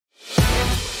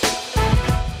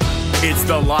It's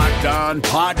the Locked On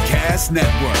Podcast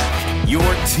Network, your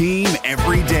team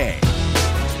every day.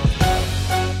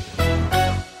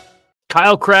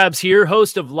 Kyle Krabs here,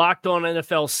 host of Locked On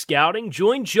NFL Scouting.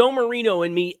 Join Joe Marino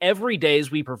and me every day as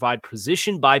we provide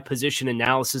position-by-position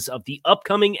analysis of the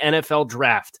upcoming NFL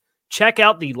Draft. Check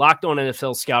out the Locked On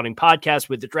NFL Scouting podcast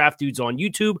with the Draft Dudes on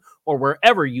YouTube or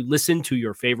wherever you listen to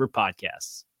your favorite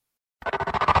podcasts.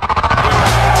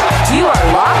 You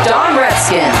are Locked On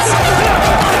Redskins,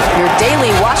 your daily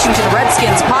Washington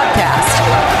Redskins podcast,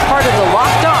 part of the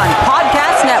Locked On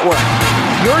Podcast Network.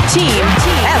 Your team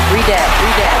every day.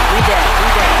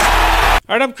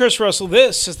 All right, I'm Chris Russell.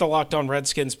 This is the Locked On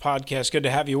Redskins podcast. Good to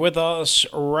have you with us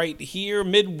right here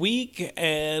midweek.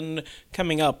 And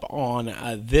coming up on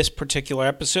this particular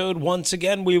episode, once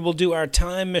again, we will do our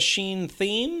time machine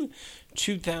theme,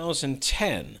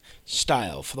 2010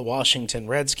 style for the Washington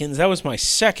Redskins. That was my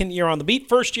second year on the beat,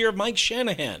 first year of Mike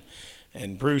Shanahan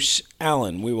and Bruce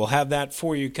Allen. We will have that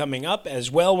for you coming up as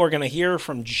well. We're going to hear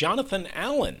from Jonathan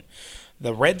Allen,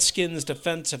 the Redskins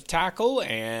defensive tackle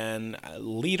and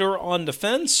leader on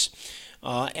defense.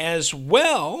 As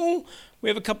well, we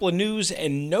have a couple of news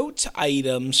and note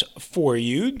items for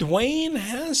you. Dwayne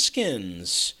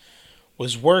Haskins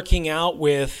was working out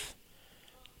with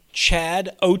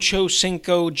Chad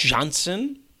Ochocinco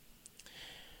Johnson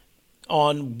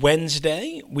on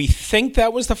Wednesday. We think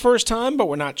that was the first time, but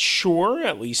we're not sure.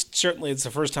 At least, certainly it's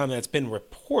the first time that's been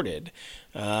reported.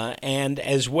 And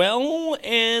as well,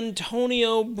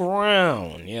 Antonio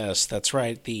Brown. Yes, that's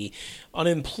right. The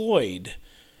unemployed,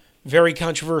 very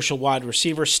controversial wide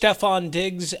receiver. Stephon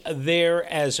Diggs there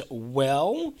as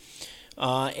well.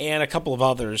 And a couple of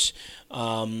others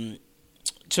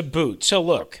to boot. So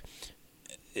look,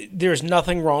 there's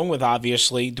nothing wrong with,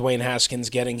 obviously, Dwayne Haskins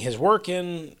getting his work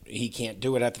in. He can't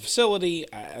do it at the facility.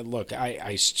 Look, I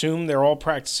assume they're all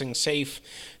practicing safe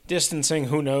distancing.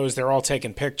 Who knows? They're all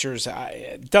taking pictures.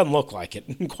 It doesn't look like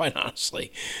it, quite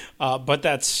honestly. But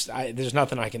there's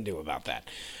nothing I can do about that.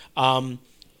 I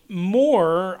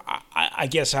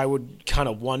guess I would kind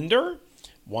of wonder,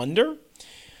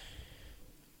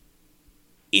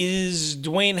 is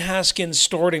Dwayne Haskins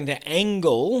starting to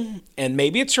angle, and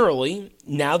maybe it's early,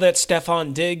 now that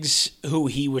Stephon Diggs, who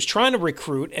he was trying to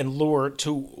recruit and lure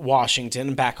to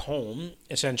Washington, back home,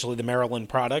 essentially the Maryland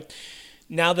product,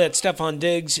 now that Stephon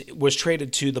Diggs was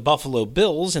traded to the Buffalo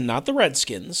Bills and not the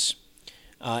Redskins,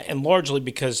 and largely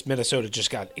because Minnesota just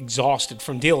got exhausted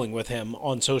from dealing with him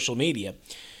on social media,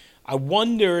 I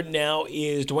wonder now,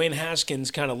 is Dwayne Haskins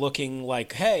kind of looking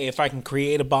like, hey, if I can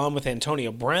create a bond with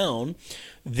Antonio Brown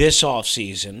this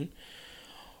offseason,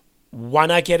 why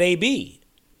not get AB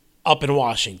up in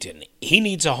Washington? He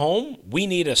needs a home. We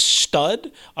need a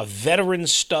stud, a veteran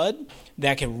stud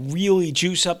that can really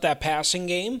juice up that passing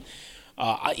game.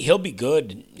 He'll be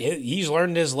good. He's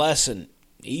learned his lesson.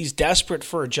 He's desperate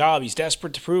for a job. He's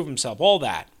desperate to prove himself. All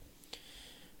that.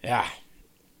 Yeah.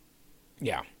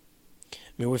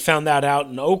 I mean, we found that out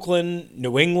in Oakland,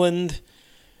 New England,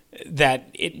 that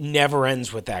it never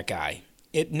ends with that guy.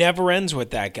 It never ends with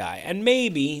that guy. And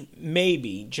maybe,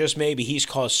 just maybe, he's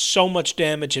caused so much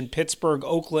damage in Pittsburgh,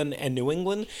 Oakland, and New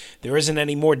England, there isn't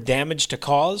any more damage to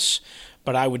cause,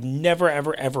 but I would never,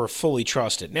 ever, ever fully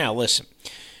trust it. Now, listen.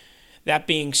 That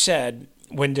being said,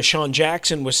 when Deshaun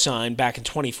Jackson was signed back in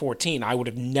 2014, I would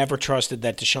have never trusted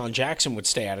that Deshaun Jackson would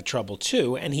stay out of trouble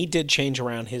too, and he did change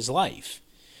around his life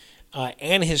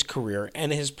and his career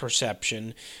and his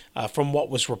perception from what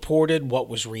was reported, what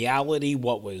was reality,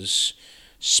 what was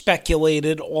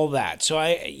speculated, all that. So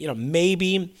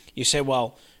maybe you say,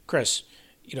 well, Chris,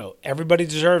 everybody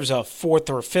deserves a fourth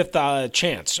or fifth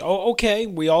chance. Oh, okay,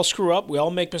 we all screw up, we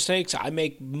all make mistakes. I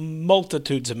make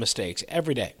multitudes of mistakes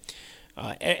every day.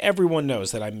 Everyone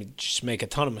knows that I just make a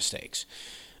ton of mistakes.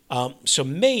 So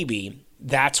maybe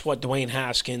that's what Dwayne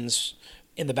Haskins,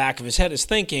 in the back of his head, is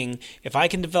thinking. If I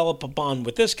can develop a bond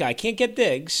with this guy, can't get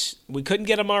Diggs. We couldn't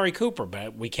get Amari Cooper,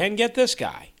 but we can get this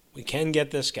guy.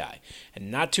 And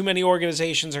not too many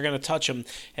organizations are going to touch him.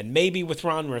 And maybe with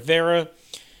Ron Rivera,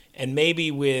 and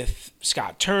maybe with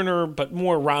Scott Turner, but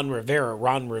more Ron Rivera.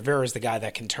 Ron Rivera is the guy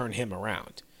that can turn him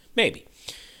around. Maybe.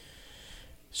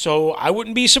 So I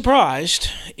wouldn't be surprised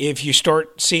if you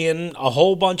start seeing a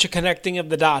whole bunch of connecting of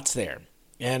the dots there.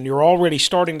 And you're already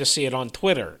starting to see it on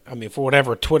Twitter. I mean, for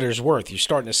whatever Twitter's worth, you're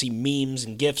starting to see memes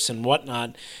and GIFs and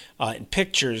whatnot and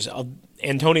pictures of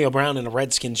Antonio Brown in a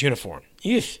Redskins uniform.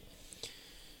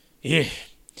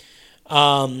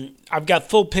 I've got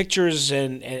full pictures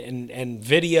and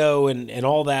video and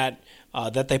all that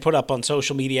that they put up on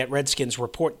social media at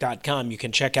redskinsreport.com. You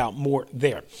can check out more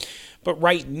there. But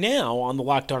right now on the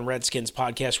Locked On Redskins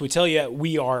podcast, we tell you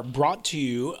we are brought to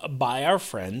you by our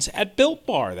friends at Built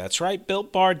Bar. That's right,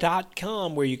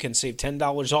 BuiltBar.com, where you can save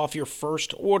 $10 off your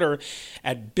first order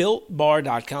at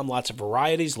BuiltBar.com. Lots of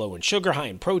varieties, low in sugar, high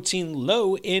in protein,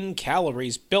 low in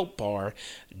calories,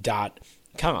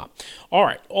 BuiltBar.com. All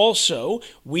right. Also,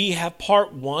 we have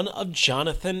part one of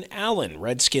Jonathan Allen,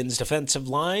 Redskins defensive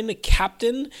line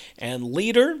captain and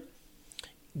leader,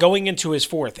 going into his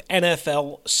fourth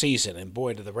NFL season. And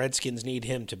boy, do the Redskins need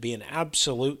him to be an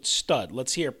absolute stud.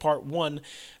 Let's hear part one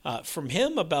from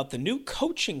him about the new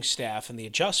coaching staff and the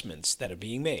adjustments that are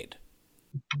being made.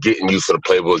 Getting used to the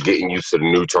playbook, getting used to the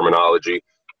new terminology.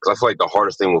 Because I feel like the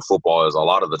hardest thing with football is a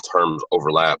lot of the terms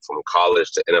overlap from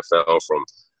college to NFL, from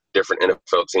different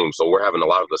NFL teams. So we're having a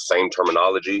lot of the same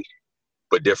terminology,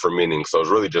 but different meanings. So it's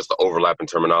really just the overlap in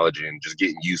terminology and just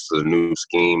getting used to the new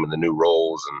scheme and the new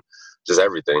roles and just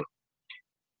everything.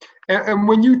 And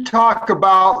when you talk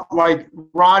about, like,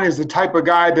 Ron is the type of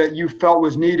guy that you felt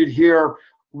was needed here,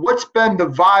 what's been the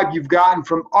vibe you've gotten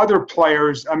from other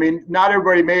players? I mean, not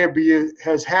everybody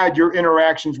has had your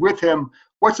interactions with him.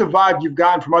 What's the vibe you've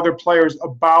gotten from other players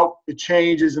about the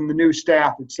changes and the new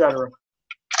staff, et cetera?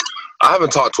 I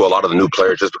haven't talked to a lot of the new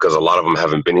players just because a lot of them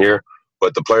haven't been here.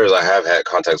 But the players I have had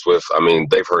contacts with, I mean,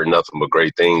 they've heard nothing but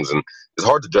great things. And it's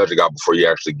hard to judge a guy before you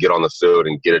actually get on the field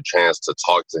and get a chance to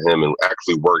talk to him and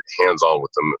actually work hands-on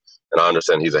with him. And I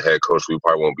understand he's a head coach. We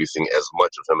probably won't be seeing as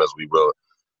much of him as we will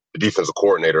the defensive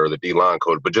coordinator or the D-line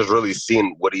coach, but just really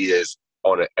seeing what he is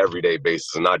on an everyday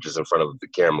basis and not just in front of the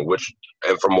camera, which,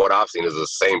 and from what I've seen, is the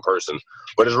same person.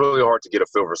 But it's really hard to get a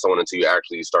feel for someone until you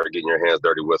actually start getting your hands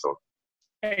dirty with them.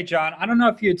 Hey, John, I don't know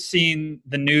if you had seen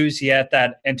the news yet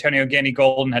that Antonio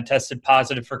Gandy-Golden had tested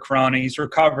positive for corona. He's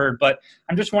recovered, but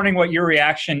I'm just wondering what your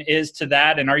reaction is to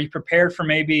that, and are you prepared for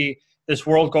maybe this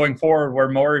world going forward where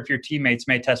more of your teammates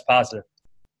may test positive?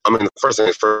 I mean, the first thing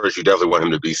is first, you definitely want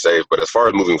him to be safe. But as far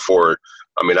as moving forward,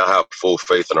 I mean, I have full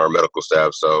faith in our medical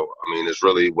staff. So, I mean, it's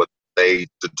really what they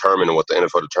determine and what the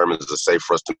NFL determines is safe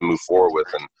for us to move forward with.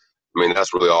 And, I mean,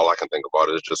 that's really all I can think about.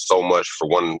 It's just so much for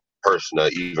one person to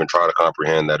even try to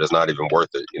comprehend that it's not even worth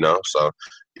it, you know? So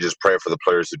you just pray for the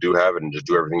players who do have it and just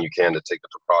do everything you can to take the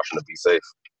precaution to be safe.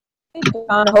 Hey,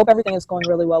 John, I hope everything is going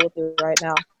really well with you right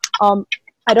now.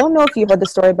 I don't know if you heard the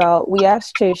story about, we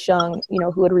asked Chase Young,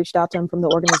 who had reached out to him from the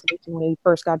organization when he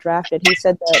first got drafted. He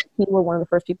said that you were one of the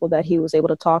first people that he was able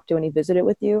to talk to and he visited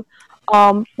with you.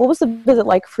 What was the visit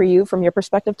like for you from your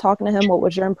perspective talking to him? What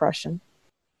was your impression?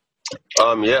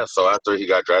 Yeah, so after he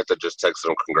got drafted, I just texted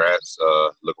him congrats,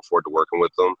 looking forward to working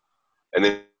with him. And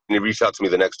then he reached out to me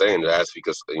the next day and asked if he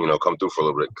could, come through for a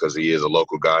little bit because he is a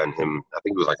local guy and I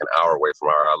think he was like an hour away from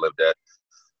where I lived at.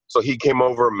 So he came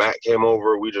over, Matt came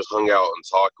over, we just hung out and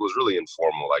talked. It was really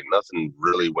informal, like nothing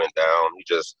really went down. He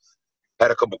just had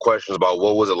a couple questions about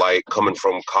what was it like coming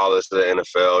from college to the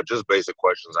NFL, just basic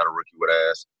questions that a rookie would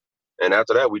ask. And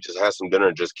after that, we just had some dinner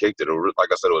and just kicked it. Like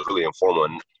I said, it was really informal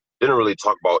and didn't really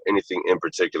talk about anything in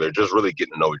particular, just really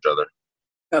getting to know each other.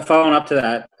 Following up to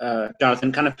that,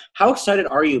 Jonathan, kind of how excited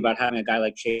are you about having a guy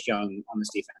like Chase Young on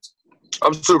this defense?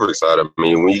 I'm super excited. I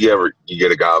mean, when you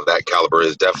get a guy of that caliber,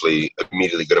 it's definitely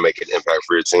immediately going to make an impact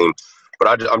for your team.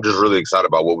 But I'm just really excited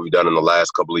about what we've done in the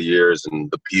last couple of years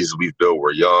and the pieces we've built.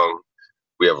 We're young.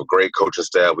 We have a great coaching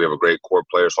staff. We have a great core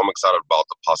player. So I'm excited about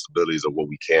the possibilities of what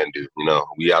we can do.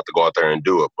 We have to go out there and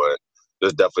do it, but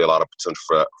there's definitely a lot of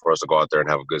potential for us to go out there and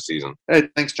have a good season. Hey,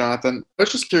 thanks, Jonathan. I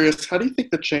was just curious, how do you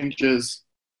think the changes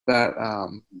that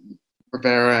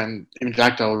Rivera and even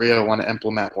Jack Del Rio want to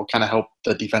implement will kind of help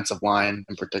the defensive line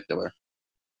in particular?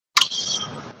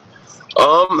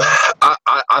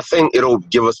 I think it'll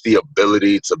give us the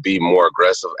ability to be more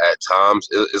aggressive at times.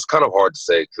 It's kind of hard to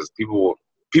say because people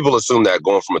assume that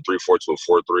going from a 3-4 to a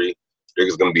 4-3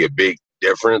 there's going to be a big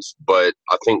difference. But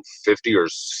I think 50 or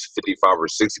 55 or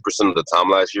 60% of the time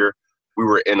last year, we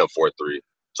were in a 4-3.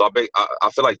 So I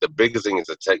feel like the biggest thing is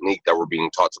the technique that we're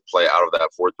being taught to play out of that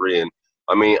 4-3. And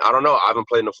I mean, I don't know. I haven't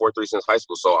played in a 4-3 since high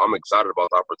school, so I'm excited about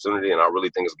the opportunity, and I really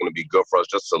think it's going to be good for us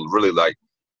just to really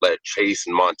let Chase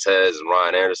and Montez and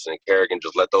Ryan Anderson and Kerrigan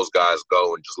just let those guys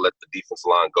go and just let the defensive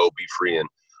line go, be free. And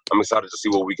I'm excited to see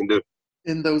what we can do.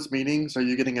 In those meetings, are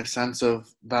you getting a sense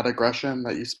of that aggression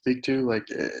that you speak to? Like,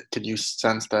 can you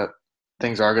sense that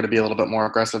things are going to be a little bit more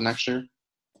aggressive next year?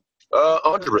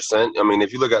 100%. I mean,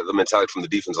 if you look at the mentality from the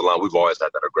defensive line, we've always had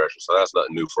that aggression, so that's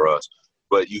nothing new for us.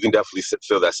 But you can definitely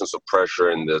feel that sense of pressure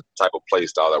and the type of play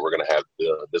style that we're going to have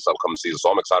this upcoming season.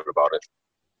 So I'm excited about it.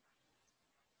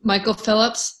 Michael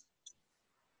Phillips?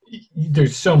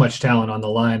 There's so much talent on the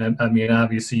line. I mean,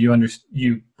 obviously,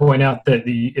 you point out that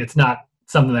it's not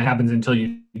something that happens until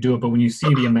you do it. But when you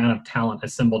see the amount of talent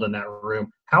assembled in that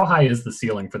room, how high is the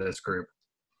ceiling for this group?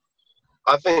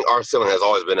 I think our ceiling has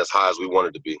always been as high as we want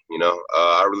it to be.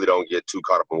 I really don't get too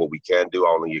caught up on what we can do. I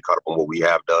only get caught up on what we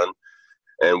have done,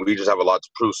 and we just have a lot to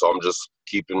prove. So I'm just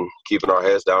keeping our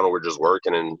heads down, and we're just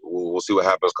working, and we'll see what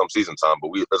happens come season time.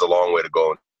 But there's a long way to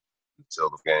go until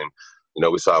the game.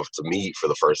 We still have to meet for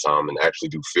the first time and actually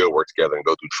do field work together and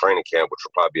go through training camp, which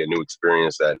will probably be a new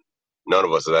experience that none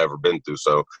of us have ever been through.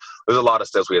 So there's a lot of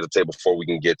steps we have to take before we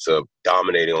can get to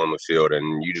dominating on the field,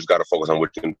 and you just got to focus on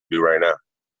what you can do right now.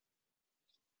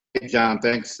 Hey, John,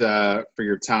 thanks for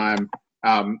your time.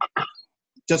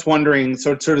 Just wondering,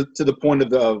 sort of to the point of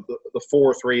the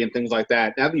 4-3 and things like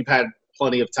that, now that you've had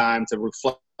plenty of time to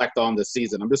reflect on the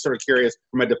season, I'm just sort of curious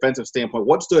from a defensive standpoint,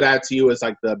 what stood out to you as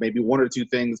like the maybe one or two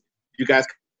things you guys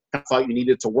thought you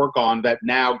needed to work on that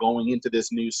now going into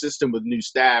this new system with new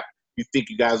staff, you think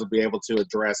you guys will be able to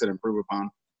address and improve upon?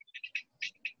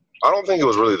 I don't think it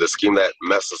was really the scheme that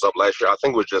messed us up last year. I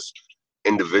think it was just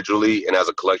individually and as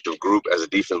a collective group, as a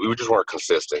defense, we just weren't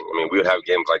consistent. I mean, we would have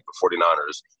games like the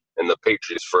 49ers and the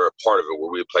Patriots for a part of it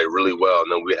where we would play really well,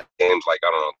 and then we had games like,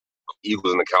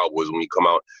 Eagles and the Cowboys when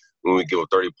we give up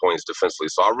 30 points defensively.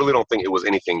 So I really don't think it was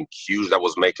anything huge that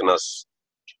was making us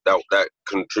that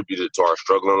contributed to our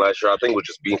struggling last year. I think it was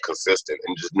just being consistent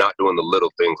and just not doing the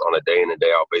little things on a day in and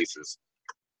day out basis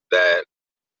that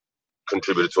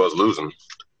contributed to us losing.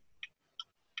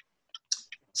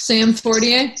 Sam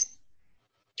Fortier.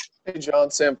 Hey,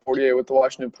 John, Sam Fortier with the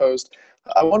Washington Post.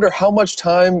 I wonder how much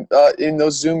time in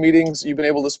those Zoom meetings you've been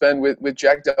able to spend with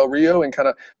Jack Del Rio, and kind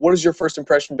of what has your first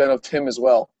impression been of him as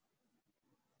well?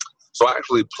 So I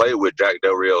actually played with Jack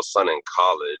Del Rio's son in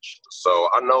college, so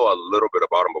I know a little bit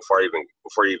about him before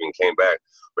he even came back.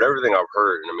 But everything I've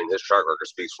heard, and I mean, his track record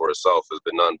speaks for itself, has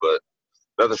been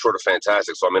nothing short of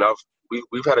fantastic. So I mean,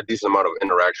 we've had a decent amount of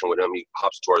interaction with him. He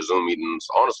hops to our Zoom meetings,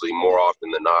 honestly, more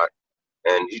often than not,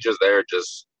 and he's just there,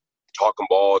 just talking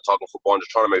ball, talking football, and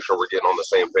just trying to make sure we're getting on the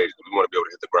same page. We want to be able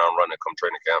to hit the ground running come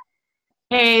training camp.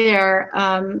 Hey there.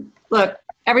 Look,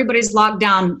 everybody's locked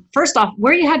down. First off,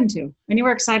 where are you heading to?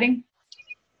 Anywhere exciting?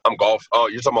 I'm golf. Oh,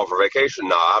 you're talking about for vacation?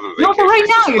 No, I haven't No, vacationed. for right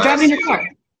now. You're driving in your car.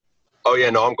 Oh, yeah,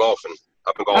 no, I'm golfing.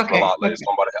 I've been golfing a lot lately, so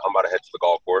I'm about to head to the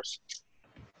golf course.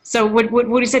 So would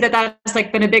you say that that's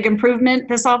like been a big improvement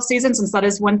this off season, since that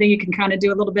is one thing you can kind of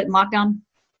do a little bit in lockdown?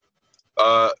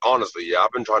 Honestly, yeah,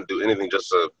 I've been trying to do anything just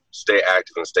to stay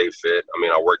active and stay fit. I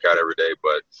mean, I work out every day,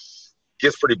 but it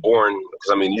gets pretty boring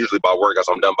because, I mean, usually by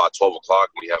workouts, I'm done by 12 o'clock,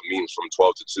 and we have meetings from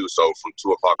 12 to 2. So from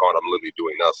 2 o'clock on, I'm literally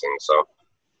doing nothing. So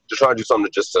just trying to do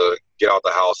something just to get out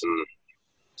the house and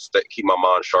keep my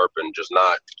mind sharp and just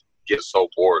not get so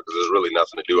bored because there's really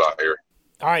nothing to do out here.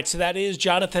 All right, so that is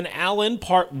Jonathan Allen,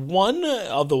 part 1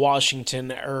 of the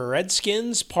Washington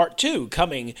Redskins. Part 2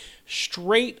 coming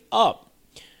straight up.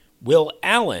 Will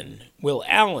Allen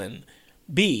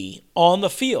be on the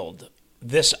field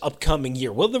this upcoming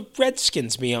year? Will the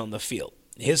Redskins be on the field?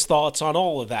 His thoughts on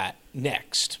all of that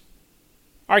next.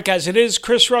 All right, guys, it is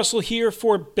Chris Russell here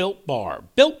for Built Bar.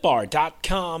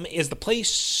 BuiltBar.com is the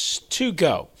place to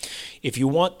go if you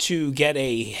want to get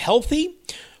a healthy,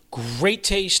 great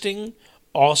tasting,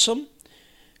 awesome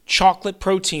chocolate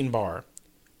protein bar.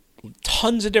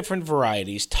 Tons of different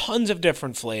varieties, tons of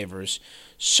different flavors,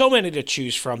 so many to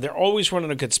choose from. They're always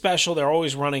running a good special. They're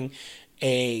always running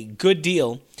a good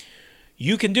deal.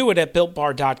 You can do it at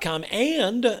BuiltBar.com.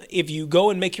 And if you go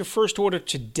and make your first order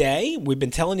today, we've been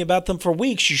telling you about them for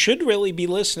weeks. You should really be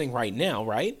listening right now,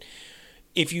 right?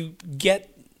 If you get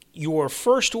your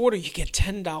first order, you get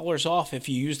 $10 off if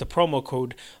you use the promo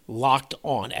code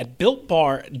LOCKEDON at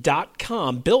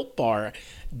BuiltBar.com.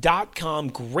 BuiltBar.com,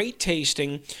 great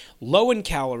tasting, low in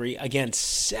calorie, again,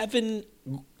 7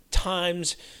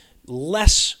 times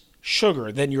less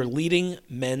sugar than your leading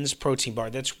men's protein bar.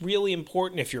 That's really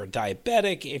important if you're a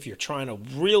diabetic, if you're trying to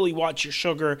really watch your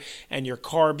sugar and your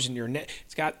carbs and your net.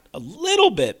 It's got a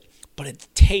little bit, but it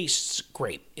tastes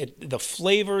great. The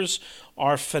flavors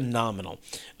are phenomenal.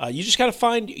 You just got to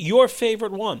find your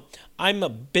favorite one. I'm a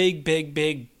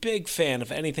big fan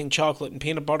of anything chocolate and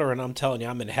peanut butter, and I'm telling you,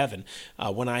 I'm in heaven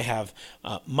when I have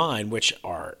mine, which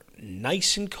are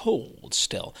nice and cold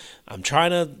still. I'm trying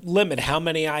to limit how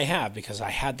many I have because I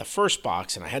had the first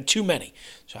box and I had too many.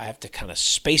 So I have to kind of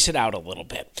space it out a little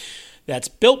bit. That's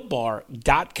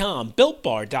BuiltBar.com.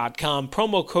 BuiltBar.com.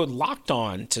 Promo code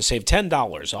LOCKEDON to save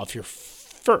 $10 off your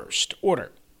first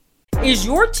order. Is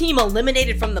your team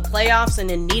eliminated from the playoffs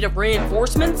and in need of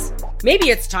reinforcements?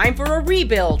 Maybe it's time for a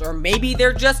rebuild, or maybe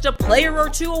they're just a player or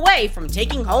two away from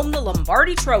taking home the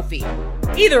Lombardi Trophy.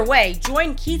 Either way,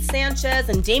 join Keith Sanchez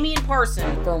and Damian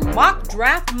Parson for Mock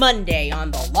Draft Monday on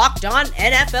the Locked On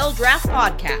NFL Draft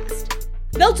Podcast.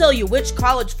 They'll tell you which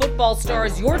college football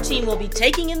stars your team will be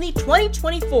taking in the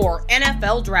 2024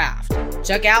 NFL Draft.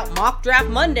 Check out Mock Draft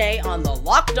Monday on the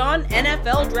Locked On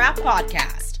NFL Draft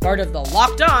Podcast, part of the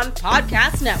Locked On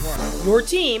Podcast Network. Your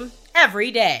team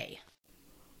every day.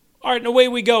 All right, and away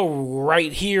we go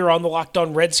right here on the Locked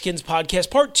On Redskins podcast,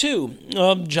 part 2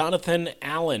 of Jonathan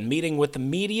Allen meeting with the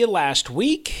media last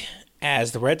week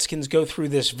as the Redskins go through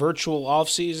this virtual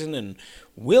offseason. And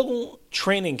will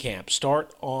training camp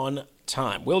start on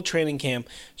time? Will training camp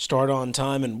start on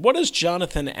time? And what does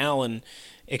Jonathan Allen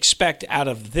expect out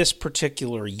of this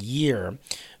particular year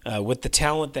with the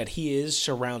talent that he is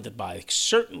surrounded by?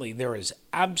 Certainly, there is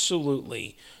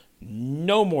absolutely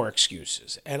no more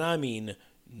excuses, and I mean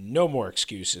no more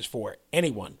excuses for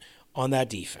anyone on that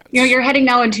defense. You know, you're heading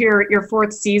now into your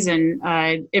fourth season.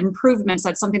 Improvements,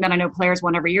 that's something that I know players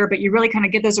want every year, but you really kind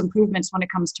of get those improvements when it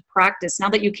comes to practice. Now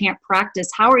that you can't practice,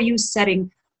 how are you setting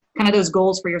kind of those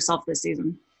goals for yourself this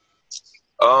season?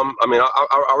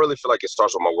 I really feel like it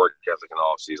starts with my work ethic in the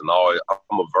offseason.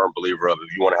 I'm a firm believer of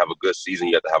if you want to have a good season,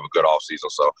 you have to have a good offseason.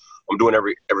 So I'm doing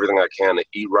everything I can to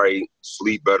eat right,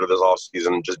 sleep better this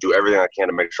offseason, just do everything I can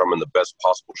to make sure I'm in the best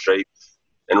possible shape,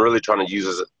 and really trying to use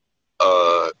this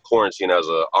quarantine as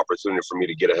an opportunity for me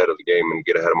to get ahead of the game and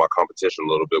get ahead of my competition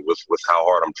a little bit with how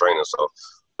hard I'm training. So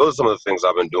those are some of the things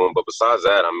I've been doing. But besides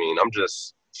that, I'm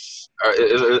just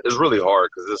it's really hard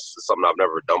because this is something I've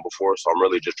never done before. So I'm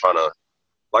really just trying to,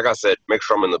 like I said, make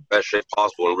sure I'm in the best shape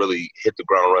possible and really hit the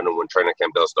ground running when training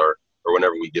camp does start or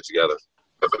whenever we get together.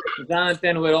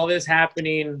 Jonathan, with all this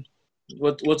happening,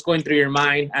 what's going through your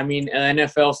mind? I mean,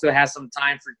 NFL still has some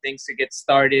time for things to get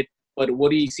started, but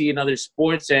what do you see in other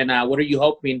sports, and what are you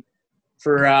hoping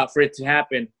for it to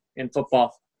happen in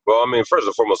football? Well, first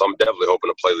and foremost, I'm definitely hoping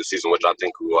to play the season, which I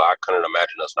couldn't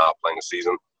imagine us not playing a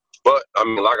season. But,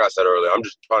 like I said earlier, I'm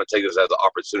just trying to take this as an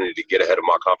opportunity to get ahead of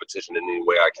my competition in any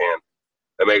way I can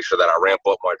and make sure that I ramp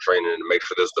up my training and make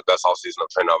sure this is the best offseason of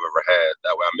training I've ever had.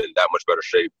 That way I'm in that much better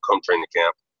shape come training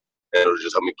camp, and it'll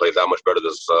just help me play that much better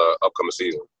this upcoming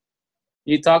season.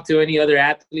 You talk to any other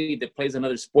athlete that plays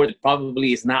another sport that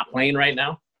probably is not playing right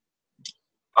now?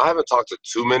 I haven't talked to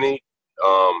too many.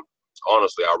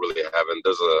 Honestly, I really haven't.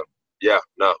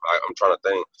 I'm trying to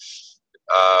think.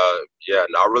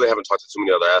 I really haven't talked to too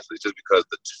many other athletes just because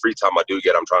the free time I do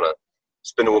get, I'm trying to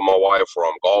spend it with my wife, or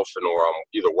I'm golfing, or I'm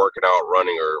either working out,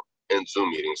 running, or in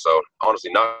Zoom meetings. So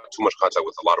honestly, not too much contact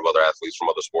with a lot of other athletes from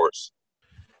other sports.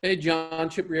 Hey, John,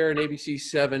 Chip Riera and ABC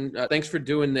 7. Thanks for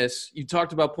doing this. You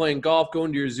talked about playing golf,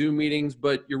 going to your Zoom meetings,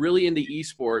 but you're really into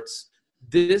esports.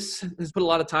 This has put a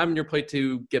lot of time on your plate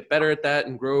to get better at that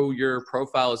and grow your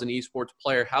profile as an esports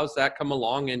player. How's that come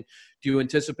along, and do you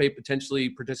anticipate potentially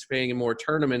participating in more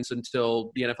tournaments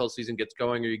until the NFL season gets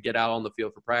going or you get out on the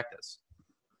field for practice?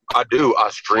 I do. I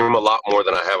stream a lot more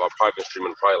than I have. I've probably been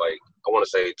streaming I want to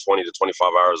say 20 to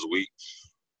 25 hours a week.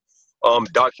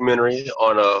 Documentary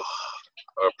on a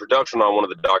production on one of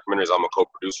the documentaries I'm a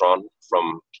co-producer on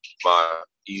from my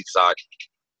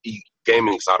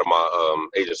gaming side of my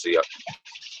agency.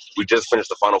 We just finished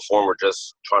the final form. We're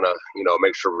just trying to,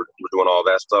 make sure we're doing all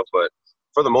that stuff. But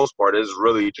for the most part, it's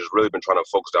really been trying to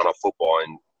focus down on football.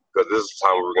 And because this is the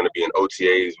time we were going to be in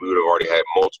OTAs, we would have already had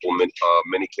multiple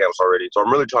mini camps already. So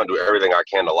I'm really trying to do everything I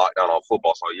can to lock down on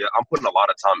football. So yeah, I'm putting a lot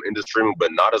of time into streaming,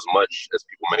 but not as much as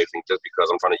people may think, just because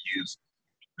I'm trying to use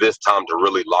this time to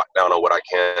really lock down on what I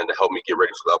can to help me get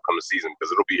ready for the upcoming season,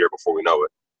 because it'll be here before we know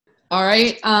it. All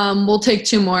right. We'll take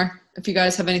 2 more if you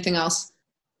guys have anything else.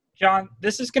 John,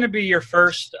 this is going to be your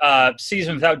first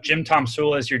season without Jim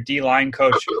Tomsula as your D-line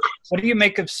coach. What do you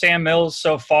make of Sam Mills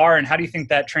so far, and how do you think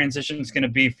that transition is going to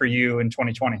be for you in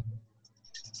 2020?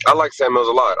 I like Sam Mills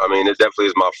a lot. It definitely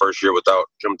is my first year without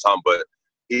Jim Tom, but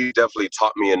he definitely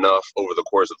taught me enough over the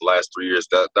course of the last 3 years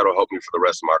that'll help me for the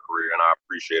rest of my career, and I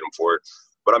appreciate him for it.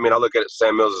 But, I look at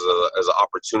Sam Mills as an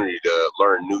opportunity to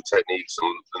learn new techniques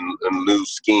and new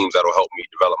schemes that'll help me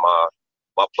develop my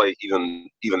play even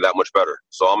that much better.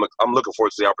 So I'm looking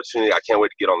forward to the opportunity. I can't wait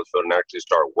to get on the field and actually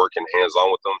start working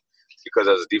hands-on with them, because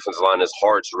as a defensive line, it's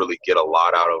hard to really get a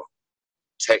lot out of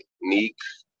technique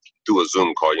through a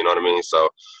Zoom call, you know what I mean? So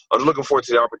I'm looking forward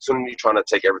to the opportunity, trying to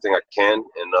take everything I can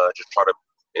and just try to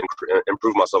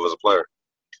improve myself as a player.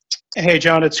 Hey,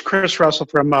 John, it's Chris Russell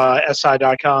from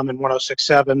SI.com and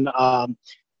 106.7.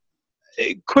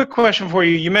 A quick question for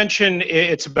you. You mentioned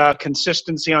it's about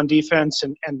consistency on defense,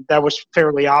 and that was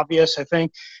fairly obvious, I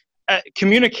think.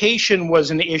 Communication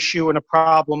was an issue and a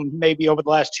problem maybe over the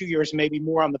last 2 years, maybe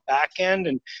more on the back end,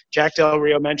 and Jack Del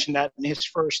Rio mentioned that in his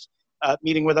first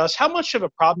meeting with us. How much of a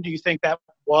problem do you think that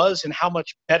was, and how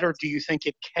much better do you think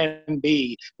it can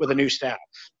be with a new staff?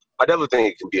 I definitely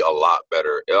think it can be a lot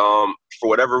better. For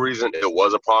whatever reason, it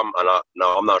was a problem.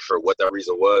 I'm not sure what that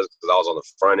reason was because I was on the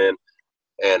front end,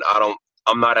 and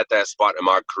I'm not at that spot in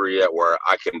my career yet where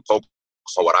I can focus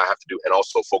on what I have to do and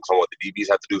also focus on what the DBs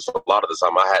have to do. So a lot of the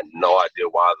time, I had no idea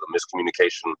why the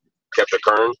miscommunication kept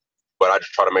occurring, but I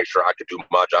just try to make sure I could do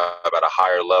my job at a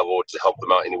higher level to help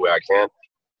them out any way I can.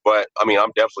 But, I mean,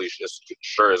 I'm definitely just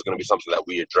sure it's going to be something that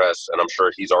we address, and I'm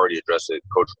sure he's already addressed it,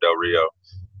 Coach Del Rio.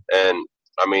 And,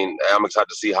 I mean, I'm excited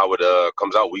to see how it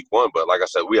comes out week one. But, like I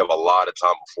said, we have a lot of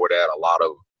time before that, a lot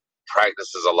of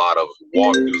practices, a lot of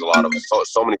walkthroughs, a lot of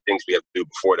so many things we have to do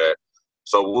before that.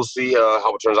 So we'll see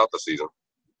how it turns out this season.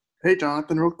 Hey,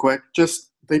 Jonathan, real quick.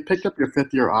 They picked up your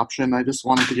fifth-year option. I just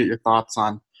wanted to get your thoughts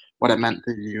on what it meant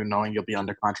to you knowing you'll be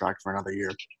under contract for another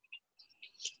year.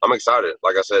 I'm excited.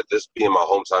 Like I said, this being my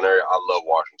hometown area, I love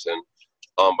Washington.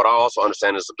 But I also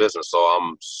understand it's a business, so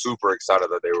I'm super excited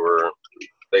that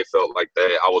they felt like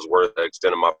I was worth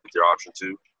extending my fifth-year option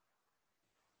to.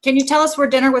 Can you tell us where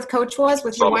dinner with Coach was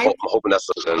with your wife? I'm hoping that's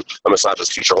something. I'm excited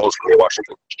to future host for me in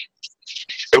Washington.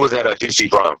 It was at DC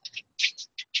Prime.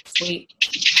 Sweet.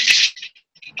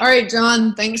 All right,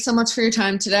 John, thanks so much for your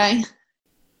time today.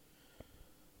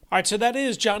 All right, so that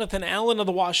is Jonathan Allen of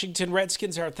the Washington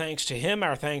Redskins. Our thanks to him.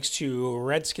 Our thanks to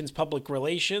Redskins Public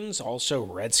Relations, also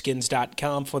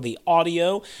redskins.com for the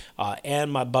audio,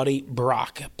 and my buddy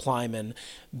Brock Plyman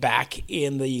back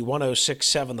in the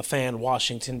 106.7 The Fan,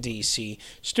 Washington, D.C.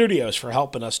 studios for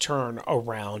helping us turn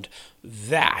around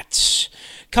that.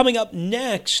 Coming up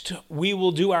next, we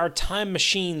will do our Time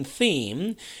Machine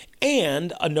theme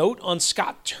and a note on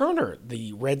Scott Turner,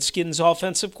 the Redskins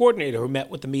offensive coordinator who met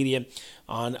with the media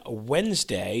on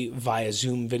Wednesday via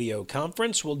Zoom video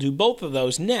conference. We'll do both of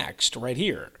those next right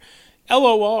here.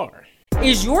 LOR.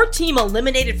 Is your team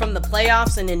eliminated from the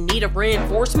playoffs and in need of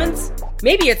reinforcements?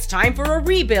 Maybe it's time for a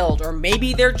rebuild, or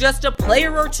maybe they're just a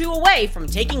player or two away from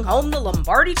taking home the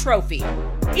Lombardi Trophy.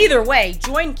 Either way,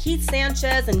 join Keith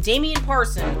Sanchez and Damian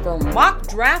Parson for Mock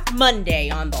Draft Monday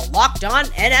on the Locked On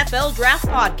NFL Draft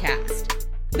Podcast.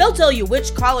 They'll tell you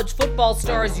which college football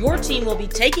stars your team will be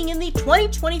taking in the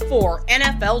 2024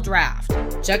 NFL Draft.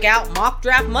 Check out Mock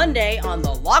Draft Monday on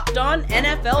the Locked On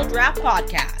NFL Draft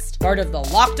Podcast, part of the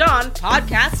Locked On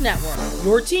Podcast Network,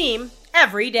 your team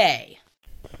every day.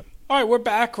 All right, we're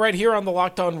back right here on the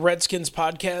Locked On Redskins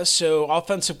podcast. So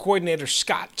offensive coordinator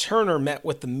Scott Turner met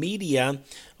with the media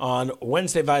on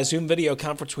Wednesday via Zoom video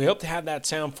conference. We hope to have that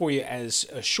sound for you as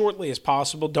shortly as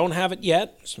possible. Don't have it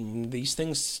yet. These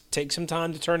things take some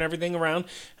time to turn everything around.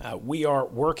 We are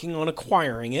working on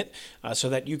acquiring it so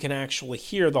that you can actually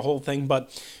hear the whole thing.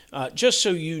 But just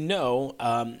so you know,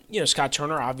 Scott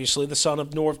Turner, obviously the son of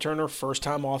Norv Turner,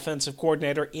 first-time offensive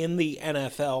coordinator in the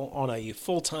NFL on a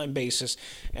full-time basis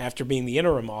after being the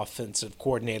interim offensive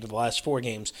coordinator the last 4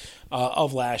 games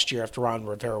of last year after Ron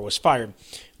Rivera was fired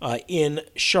in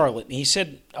Charlotte. And he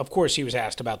said, of course, he was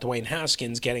asked about Dwayne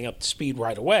Haskins getting up to speed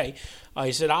right away.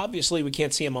 He said, obviously, we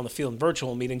can't see him on the field in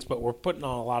virtual meetings, but we're putting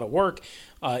on a lot of work.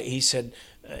 He said,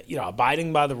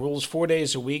 abiding by the rules 4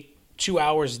 days a week, 2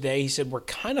 hours a day. He said, we're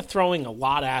kind of throwing a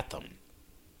lot at them.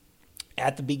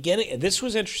 At the beginning, this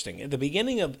was interesting. At the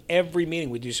beginning of every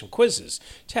meeting, we do some quizzes,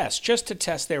 tests, just to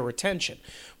test their retention.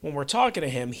 When we're talking to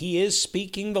him, he is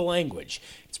speaking the language.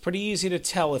 It's pretty easy to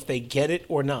tell if they get it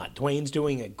or not. Dwayne's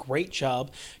doing a great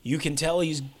job. You can tell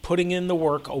he's putting in the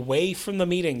work away from the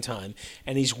meeting time,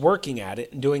 and he's working at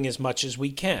it and doing as much as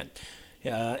we can.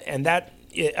 And that,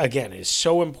 again, is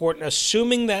so important.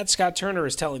 Assuming that Scott Turner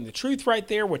is telling the truth right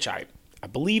there, which I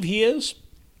believe he is,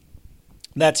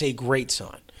 that's a great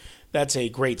sign. That's a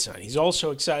great sign. He's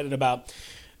also excited about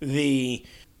the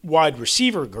wide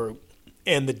receiver group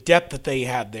and the depth that they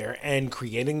have there and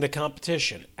creating the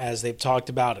competition, as they've talked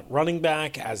about at running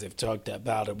back, as they've talked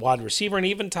about at wide receiver, and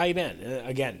even tight end.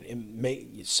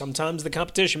 Again, sometimes the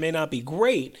competition may not be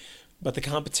great, but the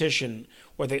competition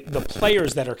or the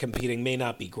players that are competing may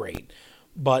not be great,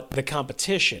 but the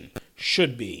competition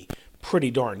should be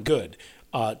pretty darn good.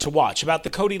 To watch. About the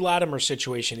Cody Latimer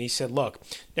situation, he said, look,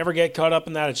 never get caught up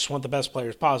in that. I just want the best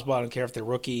players possible. I don't care if they're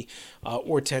rookie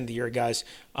or 10th-year guys.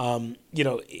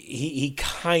 He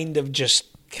kind of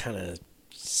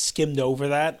skimmed over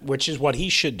that, which is what he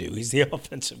should do. He's the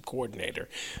offensive coordinator,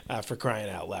 for crying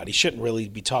out loud. He shouldn't really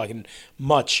be talking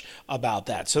much about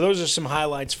that. So those are some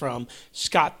highlights from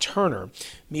Scott Turner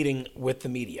meeting with the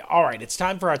media. All right, it's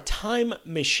time for our time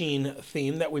machine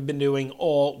theme that we've been doing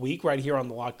all week right here on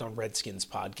the Locked On Redskins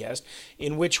podcast,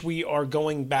 in which we are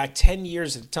going back 10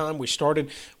 years at a time. We started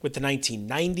with the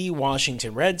 1990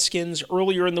 Washington Redskins.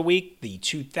 Earlier in the week, the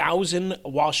 2000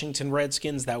 Washington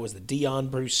Redskins. That was the Dion,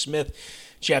 Bruce Smith,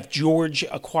 Jeff George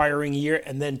acquiring year.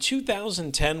 And then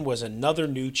 2010 was another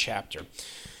new chapter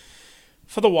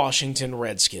for the Washington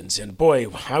Redskins. And boy,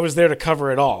 I was there to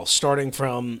cover it all, starting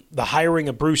from the hiring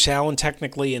of Bruce Allen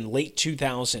technically in late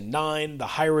 2009, the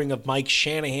hiring of Mike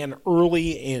Shanahan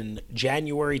early in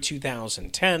January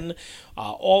 2010,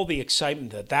 all the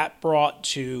excitement that brought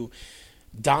to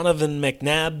Donovan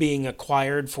McNabb being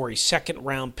acquired for a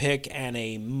second-round pick and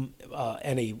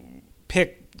a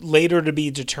pick later to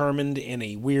be determined in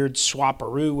a weird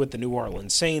swapperoo with the New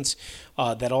Orleans Saints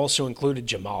that also included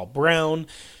Jamal Brown.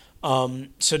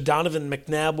 So Donovan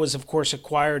McNabb was, of course,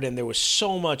 acquired, and there was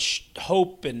so much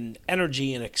hope and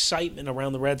energy and excitement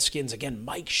around the Redskins. Again,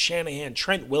 Mike Shanahan,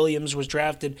 Trent Williams was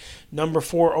drafted, number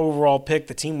 4 overall pick.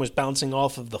 The team was bouncing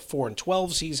off of the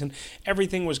 4-12 season.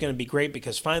 Everything was going to be great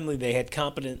because finally they had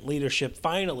competent leadership.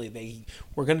 Finally, they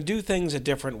were going to do things a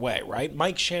different way, right?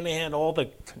 Mike Shanahan, all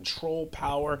the control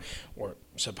power, or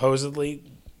supposedly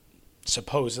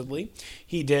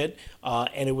he did,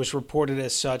 and it was reported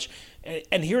as such.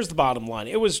 And here's the bottom line.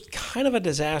 It was kind of a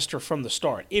disaster from the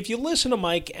start. If you listen to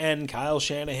Mike and Kyle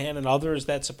Shanahan and others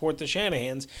that support the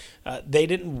Shanahans, they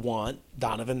didn't want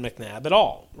Donovan McNabb at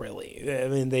all, really. I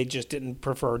mean, they just didn't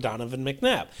prefer Donovan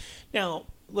McNabb. Now,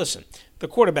 listen, the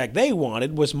quarterback they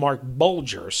wanted was Mark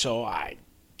Bulger, so I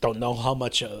don't know how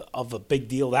much of a big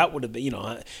deal that would have been.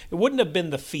 It wouldn't have been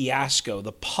the fiasco,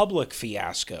 the public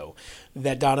fiasco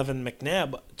that Donovan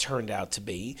McNabb turned out to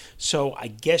be. So I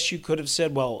guess you could have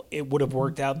said, well, it would have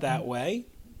worked out that way.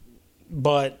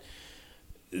 But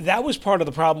that was part of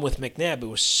the problem with McNabb. It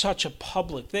was such a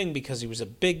public thing because he was a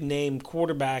big-name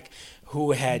quarterback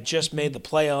who had just made the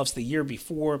playoffs the year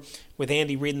before with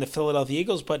Andy Reid and the Philadelphia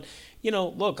Eagles. But,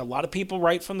 look, a lot of people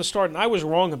right from the start, and I was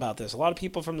wrong about this, a lot of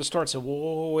people from the start said,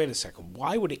 whoa, wait a second,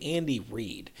 why would Andy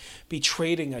Reid be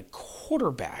trading a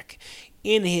quarterback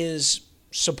in his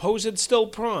supposed still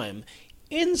prime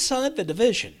inside the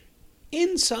division,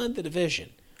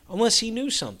 unless he knew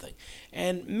something?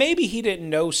 And maybe he didn't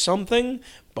know something,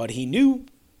 but he knew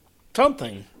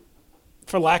something,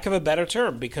 for lack of a better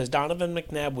term, because Donovan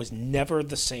McNabb was never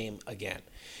the same again.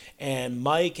 And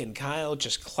Mike and Kyle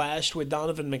just clashed with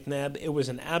Donovan McNabb. It was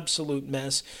an absolute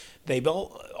mess. They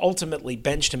ultimately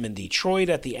benched him in Detroit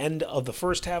at the end of the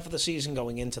first half of the season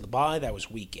going into the bye. That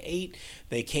was week 8.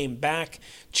 They came back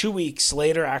 2 weeks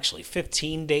later, actually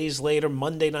 15 days later,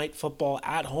 Monday Night Football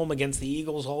at home against the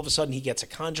Eagles. All of a sudden, he gets a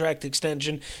contract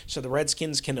extension so the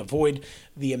Redskins can avoid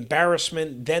the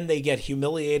embarrassment. Then they get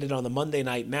humiliated on the Monday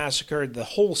Night Massacre. The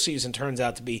whole season turns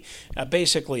out to be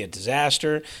basically a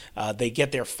disaster. They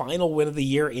get their final win of the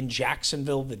year in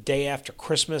Jacksonville the day after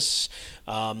Christmas.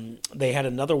 They had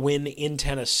another win in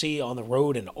Tennessee on the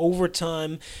road in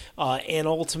overtime, and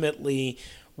ultimately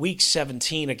week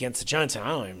 17 against the Giants. I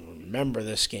don't even remember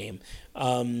this game.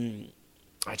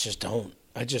 I just don't.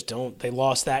 They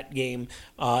lost that game,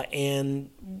 and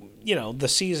the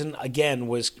season again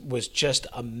was just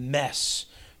a mess.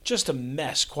 Just a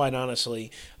mess, quite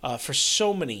honestly, for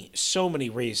so many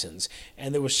reasons.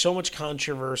 And there was so much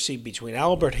controversy between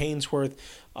Albert Haynesworth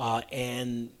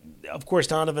and, of course,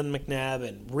 Donovan McNabb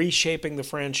and reshaping the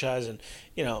franchise. And,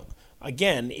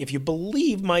 again, if you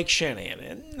believe Mike Shanahan,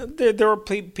 and there are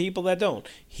people that don't,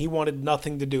 he wanted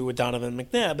nothing to do with Donovan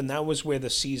McNabb, and that was where the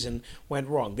season went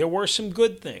wrong. There were some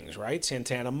good things, right?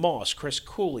 Santana Moss, Chris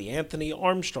Cooley, Anthony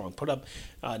Armstrong put up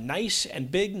nice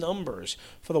and big numbers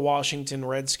for the Washington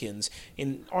Redskins.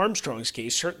 In Armstrong's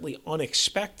case, certainly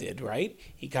unexpected, right?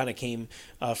 He kind of came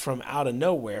from out of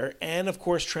nowhere. And, of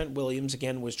course, Trent Williams,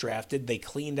 again, was drafted. They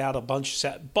cleaned out a bunch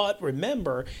of but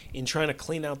remember, in trying to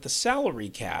clean out the salary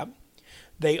cap,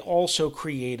 they also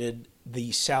created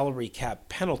the salary cap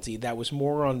penalty that was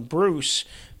more on Bruce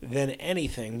than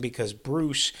anything, because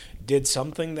Bruce did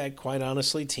something that, quite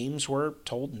honestly, teams were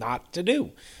told not to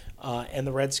do. And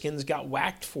the Redskins got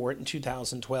whacked for it in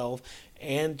 2012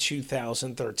 and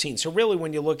 2013. So really,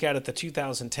 when you look at it, the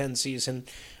 2010 season,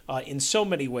 in so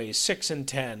many ways,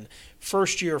 6-10,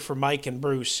 first year for Mike and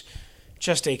Bruce,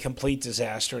 just a complete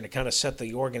disaster, and it kind of set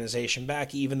the organization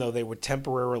back, even though they would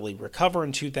temporarily recover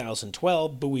in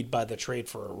 2012, buoyed by the trade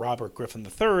for Robert Griffin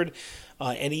III,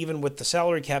 and even with the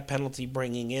salary cap penalty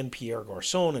bringing in Pierre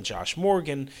Garçon and Josh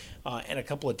Morgan, and a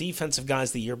couple of defensive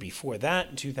guys the year before that,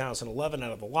 in 2011,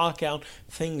 out of the lockout,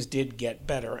 things did get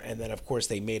better, and then, of course,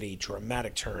 they made a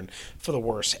dramatic turn for the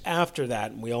worse after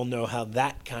that, and we all know how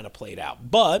that kind of played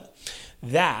out. But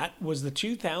that was the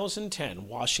 2010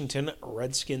 Washington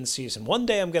Redskins season. One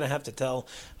day I'm going to have to tell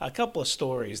a couple of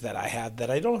stories that I have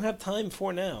that I don't have time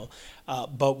for now,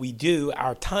 but we do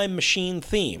our time machine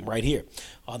theme right here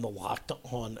on the Locked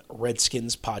On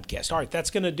Redskins podcast. All right,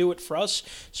 that's going to do it for us.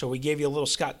 So we gave you a little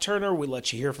Scott Turner. We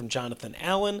let you hear from Jonathan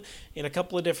Allen in a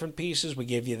couple of different pieces. We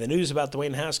gave you the news about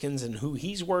Dwayne Haskins and who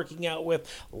he's working out with.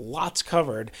 Lots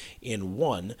covered in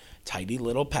one tidy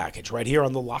little package right here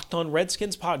on the Locked On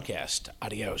Redskins podcast.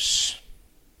 Adios.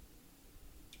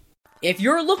 If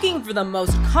you're looking for the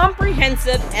most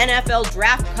comprehensive NFL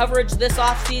draft coverage this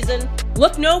offseason,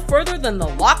 look no further than the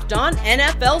Locked On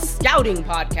NFL Scouting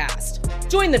Podcast.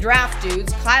 Join the draft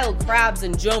dudes, Kyle Krabs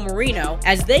and Joe Marino,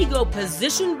 as they go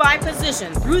position by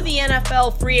position through the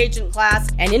NFL free agent class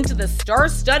and into the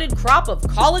star-studded crop of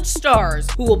college stars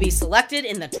who will be selected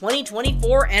in the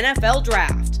 2024 NFL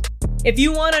Draft. If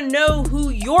you want to know who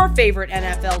your favorite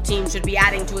NFL team should be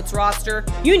adding to its roster,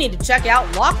 you need to check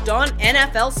out Locked On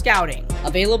NFL Scouting,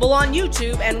 available on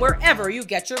YouTube and wherever you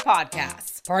get your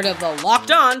podcasts. Part of the Locked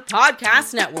On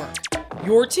Podcast Network,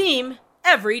 your team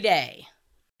every day.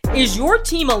 Is your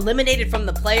team eliminated from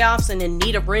the playoffs and in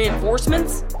need of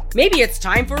reinforcements? Maybe it's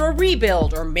time for a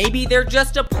rebuild, or maybe they're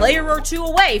just a player or two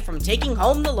away from taking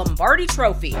home the Lombardi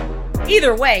Trophy.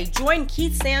 Either way, join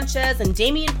Keith Sanchez and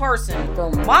Damian Parson for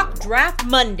Mock Draft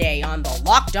Monday on the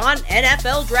Locked On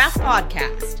NFL Draft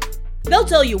Podcast. They'll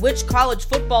tell you which college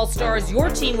football stars your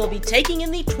team will be taking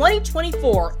in the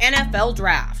 2024 NFL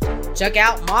Draft. Check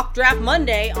out Mock Draft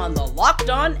Monday on the Locked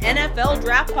On NFL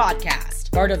Draft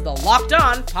Podcast, part of the Locked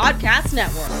On Podcast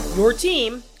Network, your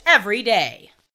team every day.